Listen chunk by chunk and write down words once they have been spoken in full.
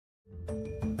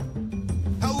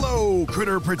Hello,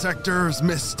 critter protectors.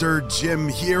 Mr. Jim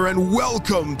here, and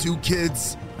welcome to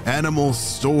Kids Animal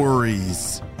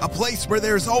Stories, a place where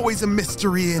there's always a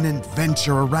mystery and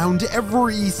adventure around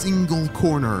every single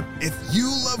corner. If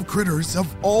you love critters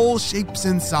of all shapes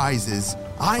and sizes,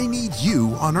 I need you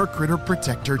on our Critter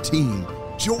Protector team.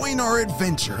 Join our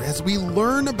adventure as we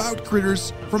learn about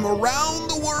critters from around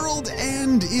the world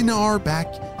and in our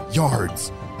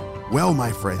backyards. Well,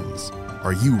 my friends,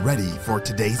 are you ready for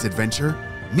today's adventure?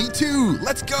 Me too!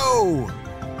 Let's go!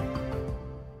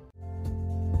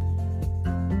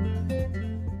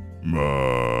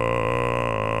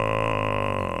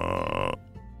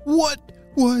 What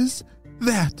was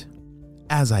that?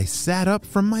 As I sat up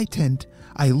from my tent,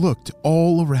 I looked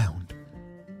all around.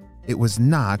 It was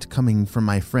not coming from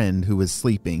my friend who was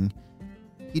sleeping.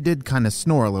 He did kind of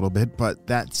snore a little bit, but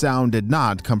that sound did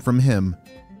not come from him.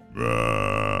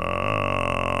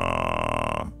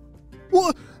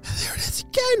 What? There it is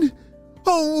again!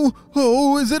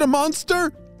 Oh, is it a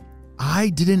monster? I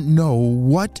didn't know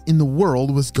what in the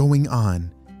world was going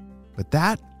on, but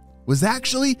that was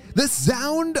actually the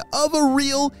sound of a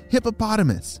real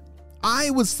hippopotamus. I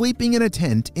was sleeping in a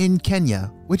tent in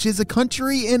Kenya, which is a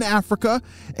country in Africa,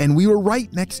 and we were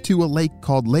right next to a lake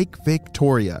called Lake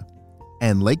Victoria.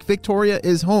 And Lake Victoria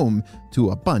is home to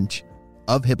a bunch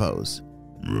of hippos.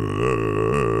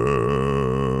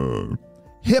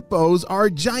 Hippos are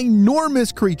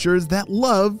ginormous creatures that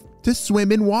love to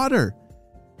swim in water.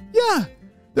 Yeah,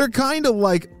 they're kind of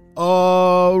like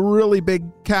a really big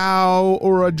cow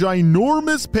or a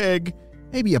ginormous pig,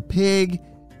 maybe a pig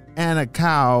and a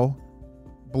cow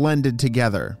blended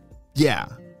together. Yeah.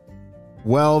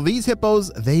 Well, these hippos,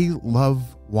 they love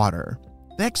water.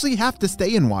 They actually have to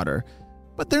stay in water,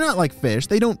 but they're not like fish.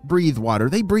 They don't breathe water.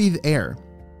 They breathe air,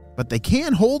 but they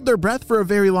can hold their breath for a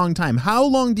very long time. How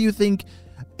long do you think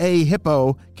a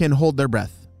hippo can hold their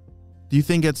breath? Do you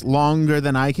think it's longer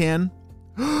than I can?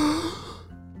 I'm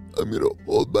going to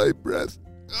hold my breath.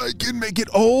 I can make it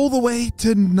all the way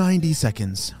to 90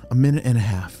 seconds, a minute and a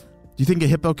half. Do you think a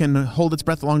hippo can hold its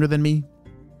breath longer than me?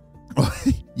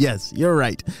 Yes, you're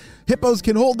right. Hippos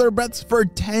can hold their breaths for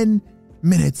 10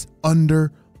 minutes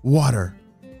underwater.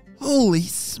 Holy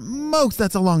smokes,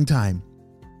 that's a long time.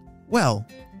 Well,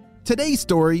 today's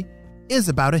story is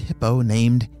about a hippo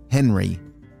named Henry.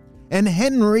 And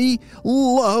Henry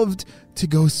loved to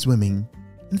go swimming.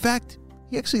 In fact,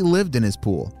 he actually lived in his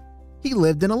pool. He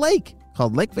lived in a lake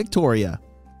called Lake Victoria.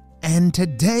 And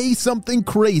today something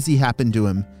crazy happened to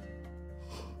him.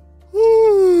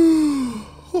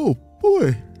 Oh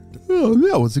boy,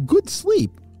 that was a good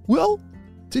sleep. Well,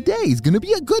 today's gonna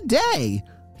be a good day.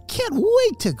 I can't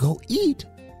wait to go eat.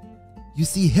 You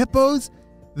see, hippos,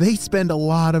 they spend a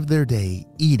lot of their day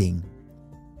eating.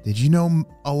 Did you know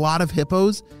a lot of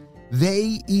hippos,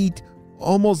 they eat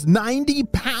almost 90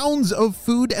 pounds of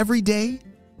food every day?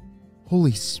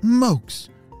 Holy smokes,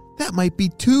 that might be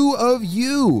 2 of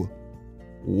you.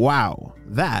 Wow,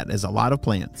 that is a lot of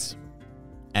plants.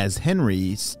 As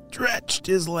Henry stretched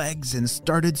his legs and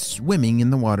started swimming in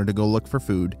the water to go look for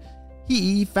food,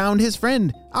 he found his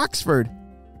friend, Oxford.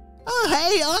 Oh,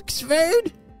 hey,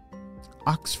 Oxford!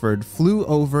 Oxford flew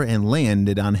over and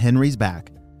landed on Henry's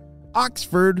back.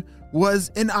 Oxford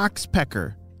was an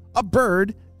oxpecker, a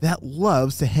bird that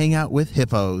loves to hang out with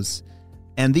hippos,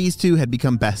 and these two had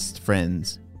become best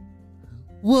friends.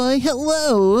 Why,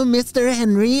 hello, Mr.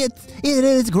 Henry. It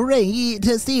is great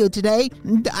to see you today.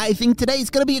 I think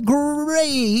today's going to be a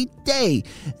great day.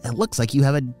 It looks like you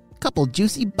have a couple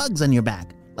juicy bugs on your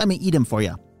back. Let me eat them for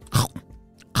you.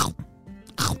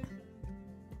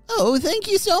 Oh, thank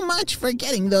you so much for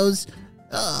getting those.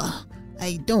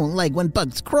 I don't like when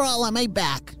bugs crawl on my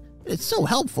back. It's so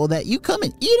helpful that you come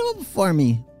and eat them for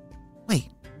me. Wait,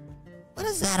 what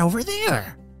is that over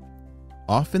there?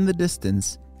 Off in the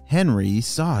distance, Henry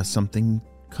saw something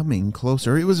coming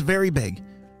closer. It was very big,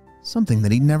 something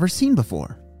that he'd never seen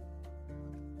before.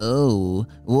 Oh,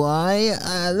 why?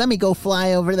 Let me go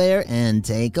fly over there and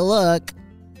take a look.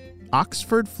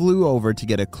 Oxford flew over to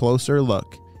get a closer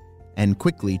look and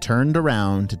quickly turned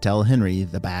around to tell Henry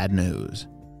the bad news.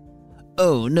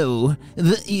 Oh, no.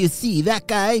 You see, that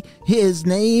guy, his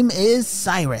name is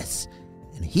Cyrus,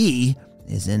 and he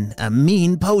is a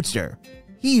mean poacher.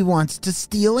 He wants to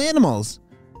steal animals.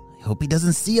 I hope he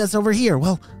doesn't see us over here.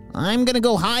 Well, I'm going to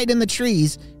go hide in the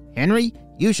trees. Henry,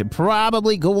 you should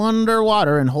probably go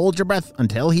underwater and hold your breath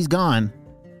until he's gone.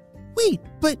 Wait,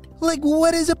 but,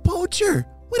 what is a poacher?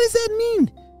 What does that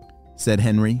mean? Said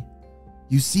Henry.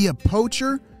 You see, a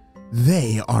poacher?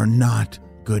 They are not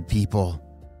good people.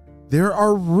 There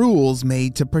are rules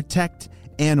made to protect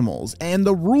animals, and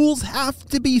the rules have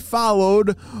to be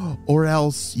followed or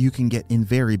else you can get in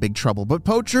very big trouble. But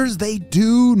poachers, they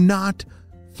do not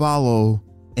follow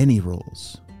any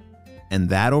rules. And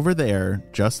that over there,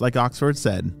 just like Oxford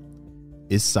said,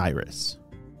 is Cyrus.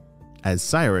 As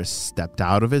Cyrus stepped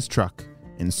out of his truck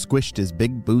and squished his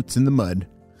big boots in the mud.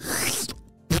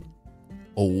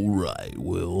 All right,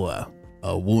 well,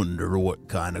 I wonder what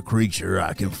kind of creature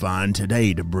I can find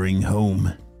today to bring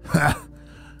home. Ha!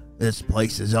 This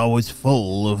place is always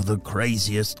full of the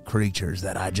craziest creatures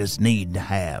that I just need to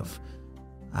have.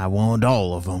 I want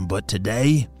all of them, but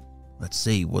today, let's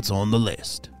see what's on the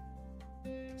list.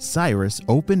 Cyrus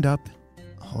opened up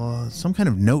some kind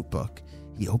of notebook.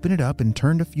 He opened it up and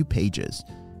turned a few pages.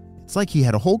 It's like he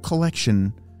had a whole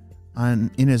collection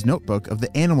in his notebook of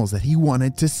the animals that he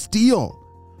wanted to steal.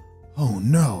 Oh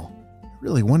no, I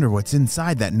really wonder what's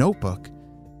inside that notebook.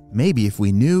 Maybe if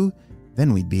we knew,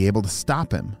 then we'd be able to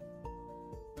stop him.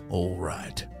 All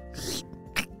right.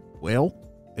 Well,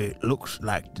 it looks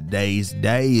like today's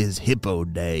day is Hippo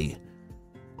Day.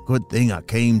 Good thing I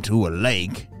came to a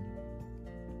lake.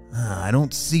 I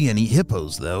don't see any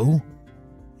hippos, though.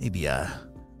 Maybe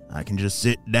I can just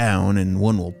sit down and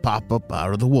one will pop up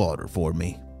out of the water for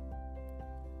me.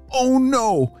 Oh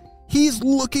no! He's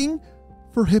looking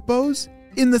for hippos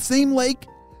in the same lake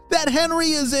that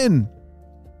Henry is in!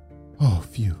 Oh,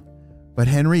 phew. But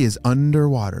Henry is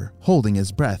underwater, holding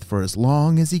his breath for as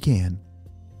long as he can.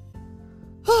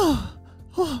 Oh,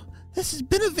 this has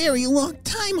been a very long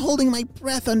time holding my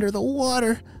breath under the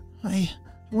water. I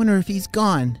wonder if he's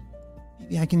gone.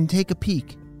 Maybe I can take a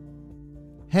peek.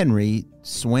 Henry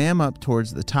swam up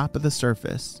towards the top of the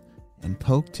surface and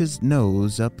poked his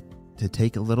nose up to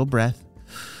take a little breath.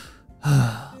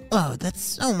 Oh, that's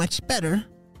so much better.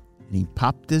 And he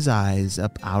popped his eyes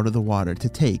up out of the water to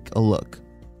take a look.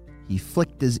 He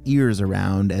flicked his ears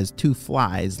around as 2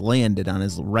 flies landed on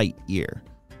his right ear.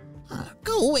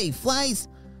 Go away, flies.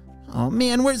 Oh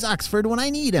man, where's Oxford when I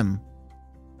need him?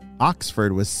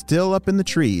 Oxford was still up in the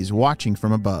trees watching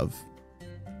from above.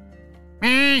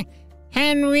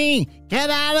 Henry, get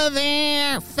out of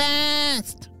there,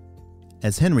 fast!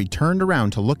 As Henry turned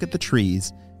around to look at the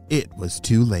trees, it was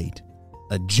too late.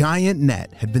 A giant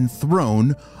net had been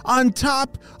thrown on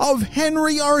top of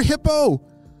Henry our hippo.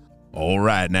 All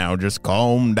right, now just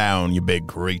calm down, you big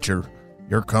creature.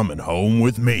 You're coming home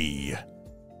with me,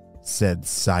 said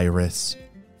Cyrus,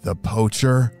 the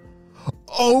poacher.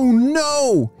 Oh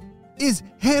no! Is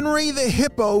Henry the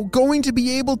hippo going to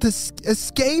be able to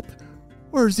escape?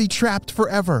 Or is he trapped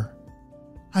forever?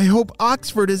 I hope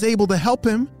Oxford is able to help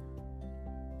him.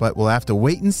 But we'll have to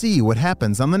wait and see what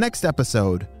happens on the next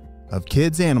episode of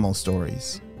Kids Animal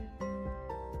Stories.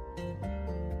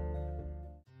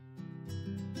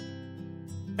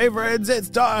 Hey friends, it's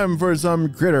time for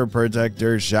some Critter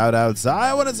Protector shoutouts.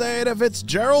 I want to say to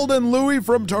Fitzgerald and Louie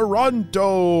from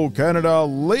Toronto, Canada,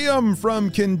 Liam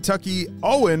from Kentucky,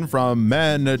 Owen from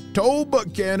Manitoba,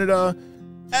 Canada,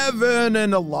 Evan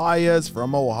and Elias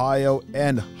from Ohio,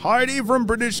 and Heidi from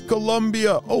British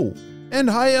Columbia. Oh, and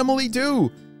hi Emily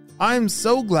too. I'm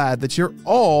so glad that you're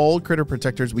all critter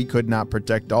protectors. We could not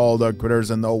protect all the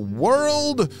critters in the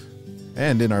world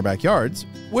and in our backyards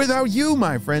without you,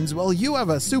 my friends. Well, you have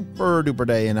a super duper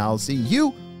day, and I'll see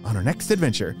you on our next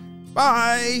adventure.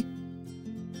 Bye!